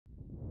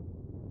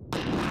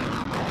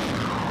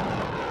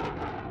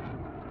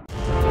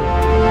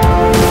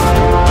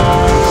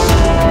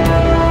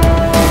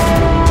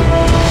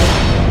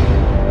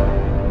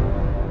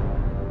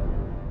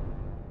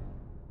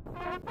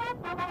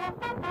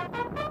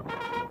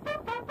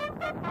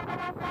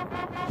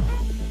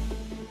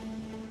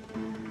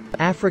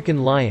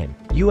African Lion,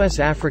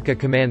 U.S.-Africa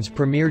Command's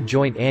premier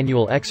joint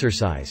annual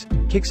exercise,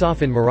 kicks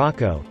off in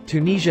Morocco,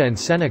 Tunisia and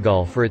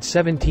Senegal for its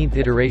 17th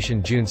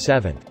iteration June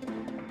 7.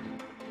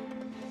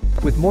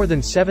 With more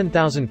than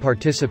 7,000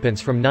 participants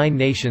from 9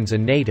 nations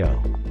and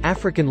NATO,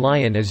 African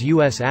Lion is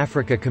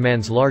U.S.-Africa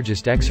Command's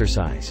largest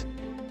exercise.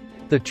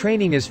 The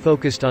training is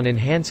focused on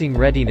enhancing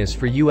readiness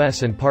for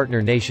U.S. and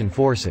partner nation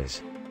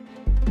forces.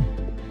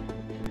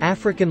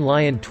 African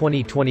Lion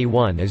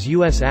 2021 is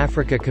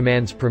U.S.-Africa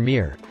Command's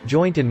premier,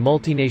 joint and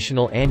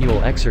multinational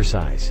annual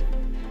exercise.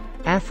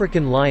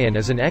 African Lion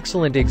is an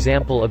excellent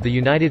example of the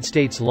United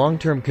States'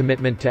 long-term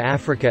commitment to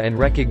Africa and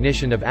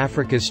recognition of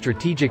Africa's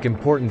strategic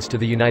importance to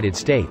the United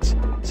States,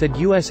 said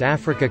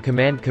U.S.-Africa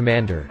Command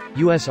Commander,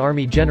 U.S.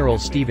 Army General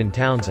Stephen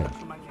Townsend.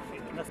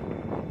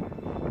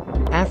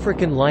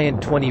 African Lion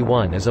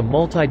 21 is a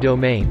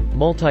multi-domain,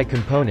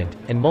 multi-component,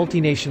 and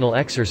multinational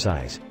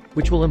exercise,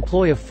 which will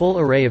employ a full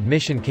array of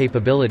mission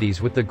capabilities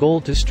with the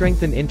goal to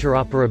strengthen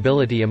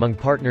interoperability among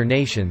partner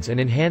nations and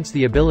enhance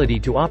the ability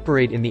to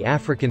operate in the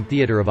African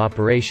theater of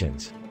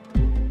operations.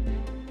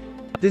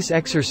 This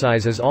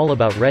exercise is all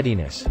about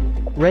readiness.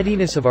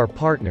 Readiness of our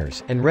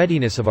partners, and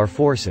readiness of our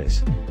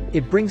forces.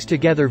 It brings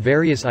together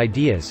various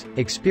ideas,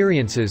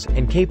 experiences,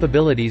 and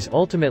capabilities,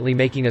 ultimately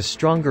making us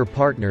stronger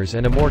partners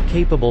and a more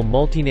capable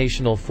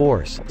multinational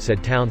force,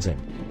 said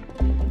Townsend.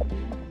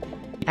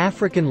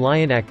 African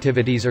Lion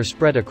activities are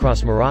spread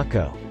across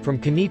Morocco, from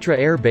Kenitra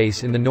Air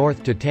Base in the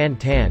north to Tan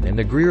and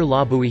the Greer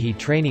Labouhi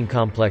training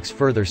complex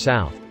further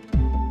south.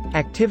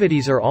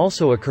 Activities are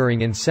also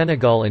occurring in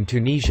Senegal and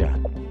Tunisia.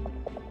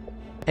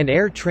 An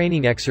air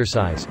training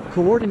exercise,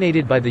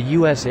 coordinated by the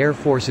U.S. Air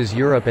Forces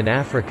Europe and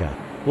Africa,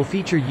 will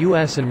feature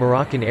U.S. and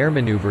Moroccan air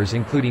maneuvers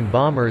including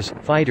bombers,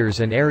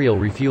 fighters and aerial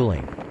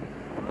refueling.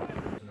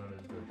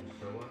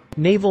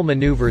 Naval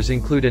maneuvers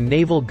include a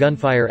naval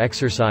gunfire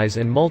exercise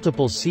and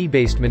multiple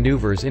sea-based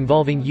maneuvers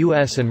involving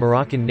U.S. and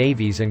Moroccan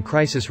navies and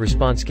crisis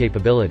response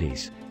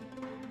capabilities.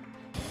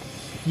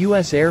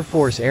 U.S. Air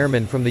Force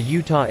airmen from the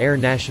Utah Air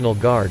National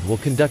Guard will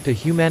conduct a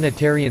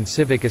humanitarian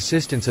civic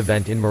assistance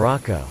event in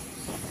Morocco.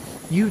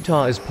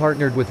 Utah is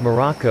partnered with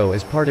Morocco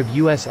as part of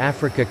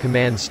U.S.-Africa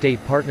Command's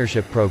State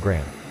Partnership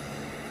Program.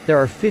 There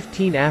are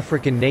 15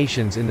 African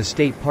nations in the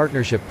State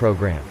Partnership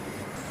Program.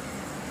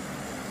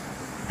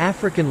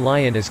 African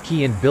Lion is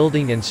key in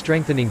building and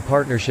strengthening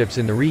partnerships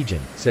in the region,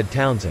 said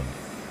Townsend.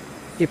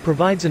 It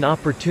provides an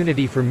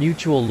opportunity for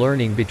mutual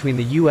learning between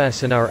the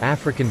U.S. and our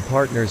African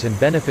partners and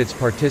benefits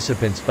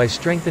participants by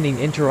strengthening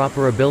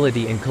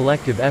interoperability and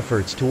collective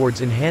efforts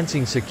towards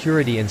enhancing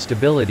security and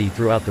stability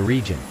throughout the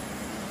region.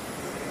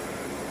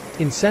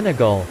 In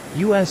Senegal,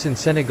 U.S. and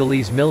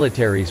Senegalese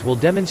militaries will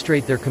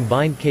demonstrate their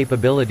combined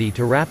capability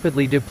to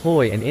rapidly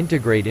deploy and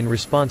integrate in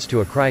response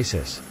to a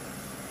crisis.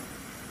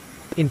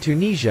 In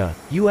Tunisia,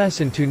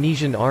 U.S. and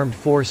Tunisian armed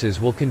forces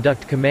will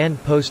conduct command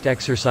post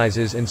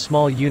exercises and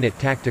small unit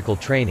tactical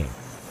training.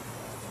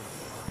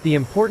 The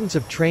importance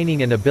of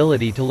training and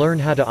ability to learn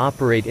how to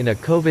operate in a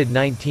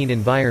COVID-19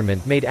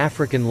 environment made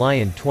African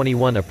Lion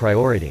 21 a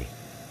priority.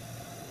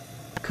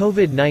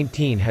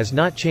 COVID-19 has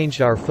not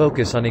changed our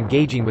focus on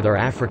engaging with our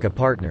Africa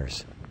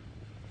partners.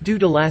 Due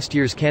to last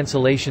year's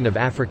cancellation of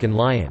African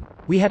Lion,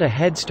 we had a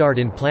head start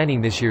in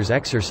planning this year's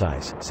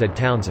exercise, said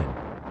Townsend.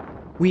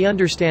 We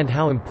understand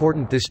how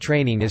important this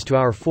training is to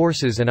our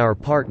forces and our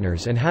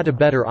partners and how to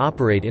better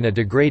operate in a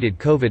degraded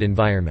COVID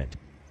environment.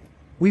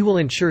 We will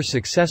ensure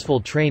successful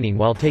training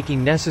while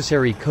taking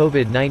necessary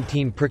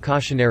COVID-19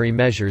 precautionary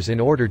measures in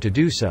order to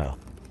do so.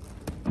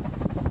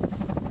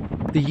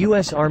 The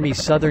U.S.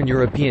 Army's Southern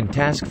European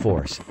Task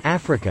Force,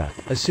 Africa,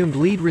 assumed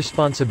lead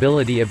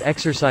responsibility of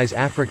Exercise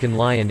African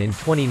Lion in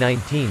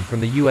 2019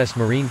 from the U.S.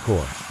 Marine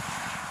Corps.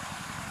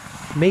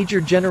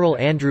 Major General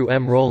Andrew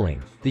M.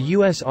 Rowling, the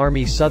U.S.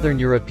 Army Southern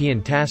European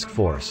Task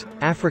Force,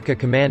 Africa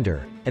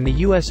Commander, and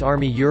the U.S.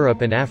 Army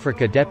Europe and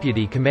Africa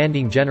Deputy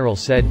Commanding General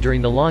said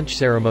during the launch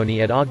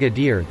ceremony at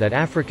Agadir that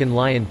African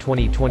Lion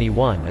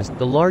 2021 is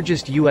the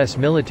largest U.S.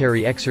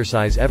 military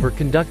exercise ever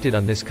conducted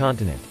on this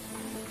continent.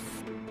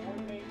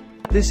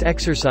 This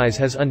exercise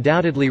has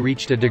undoubtedly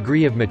reached a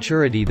degree of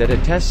maturity that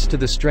attests to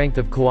the strength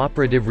of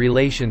cooperative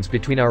relations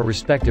between our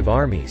respective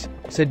armies,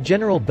 said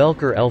General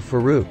Belker El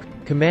Farouk,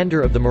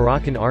 commander of the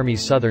Moroccan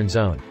Army's Southern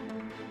Zone.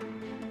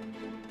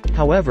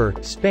 However,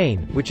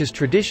 Spain, which is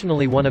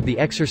traditionally one of the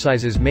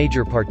exercise's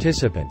major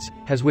participants,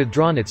 has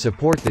withdrawn its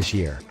support this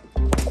year.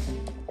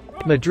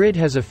 Madrid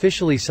has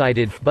officially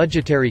cited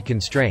budgetary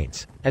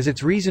constraints as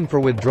its reason for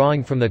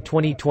withdrawing from the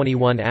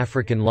 2021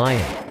 African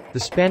Lion, the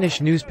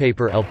Spanish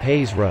newspaper El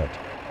País wrote.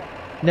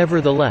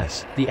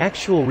 Nevertheless, the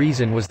actual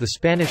reason was the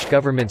Spanish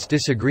government's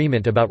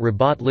disagreement about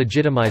Rabat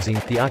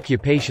legitimizing the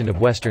occupation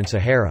of Western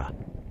Sahara.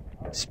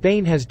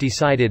 Spain has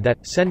decided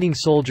that sending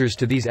soldiers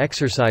to these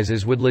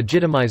exercises would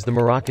legitimize the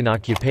Moroccan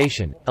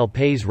occupation, El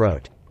País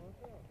wrote.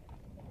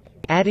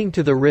 Adding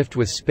to the rift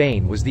with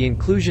Spain was the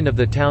inclusion of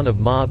the town of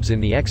Mobs in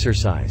the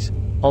exercise,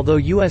 although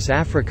US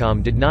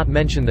AFRICOM did not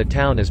mention the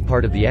town as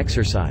part of the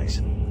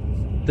exercise.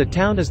 The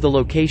town is the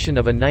location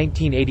of a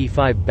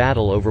 1985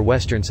 battle over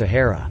Western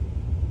Sahara.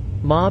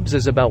 Mobs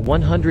is about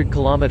 100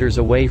 kilometers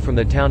away from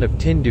the town of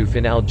Tindouf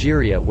in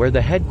Algeria, where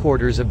the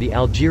headquarters of the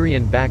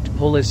Algerian-backed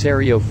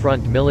Polisario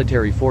Front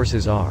military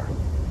forces are.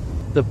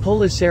 The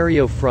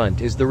Polisario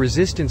Front is the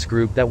resistance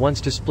group that wants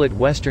to split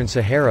Western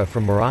Sahara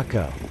from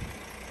Morocco.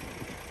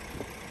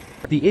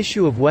 The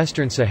issue of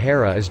Western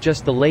Sahara is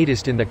just the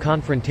latest in the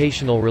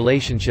confrontational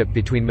relationship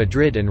between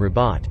Madrid and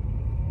Rabat.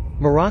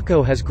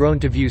 Morocco has grown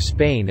to view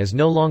Spain as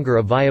no longer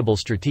a viable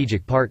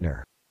strategic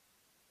partner.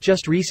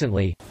 Just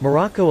recently,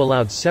 Morocco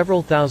allowed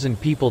several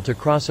thousand people to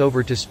cross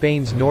over to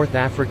Spain's North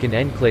African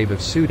enclave of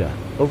Ceuta,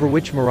 over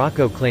which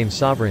Morocco claims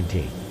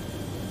sovereignty.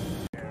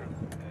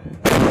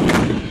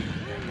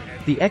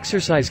 The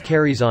exercise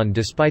carries on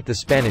despite the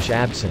Spanish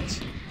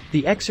absence.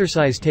 The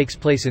exercise takes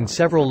place in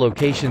several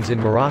locations in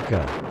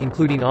Morocco,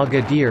 including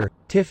Agadir,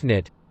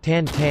 Tifnit,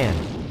 Tantan,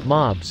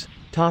 Mobs,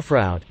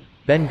 Tafraout,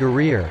 Ben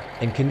Guerir,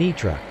 and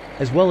Kenitra,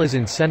 as well as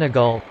in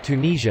Senegal,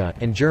 Tunisia,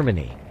 and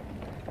Germany.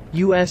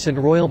 U.S. and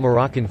Royal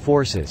Moroccan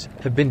forces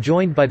have been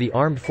joined by the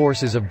armed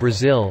forces of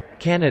Brazil,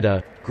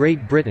 Canada,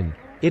 Great Britain,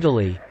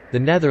 Italy, the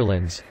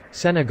Netherlands,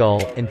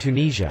 Senegal, and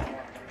Tunisia.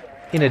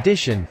 In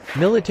addition,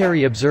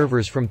 military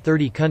observers from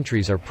 30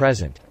 countries are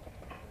present.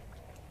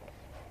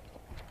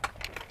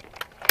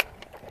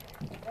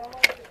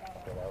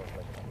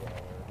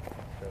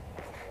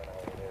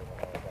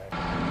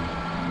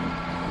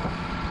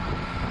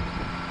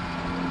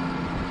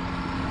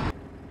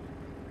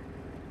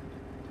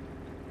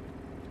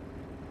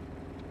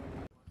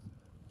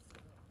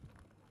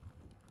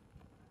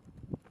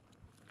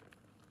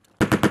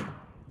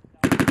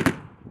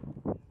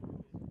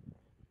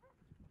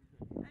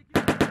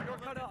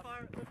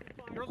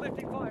 You're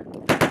lifting fire.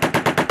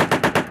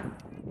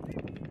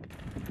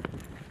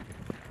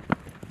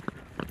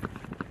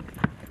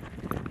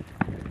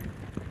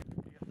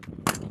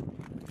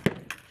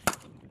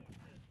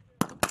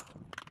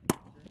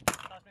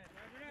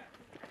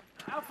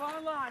 Alpha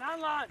online,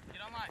 online.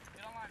 Get online.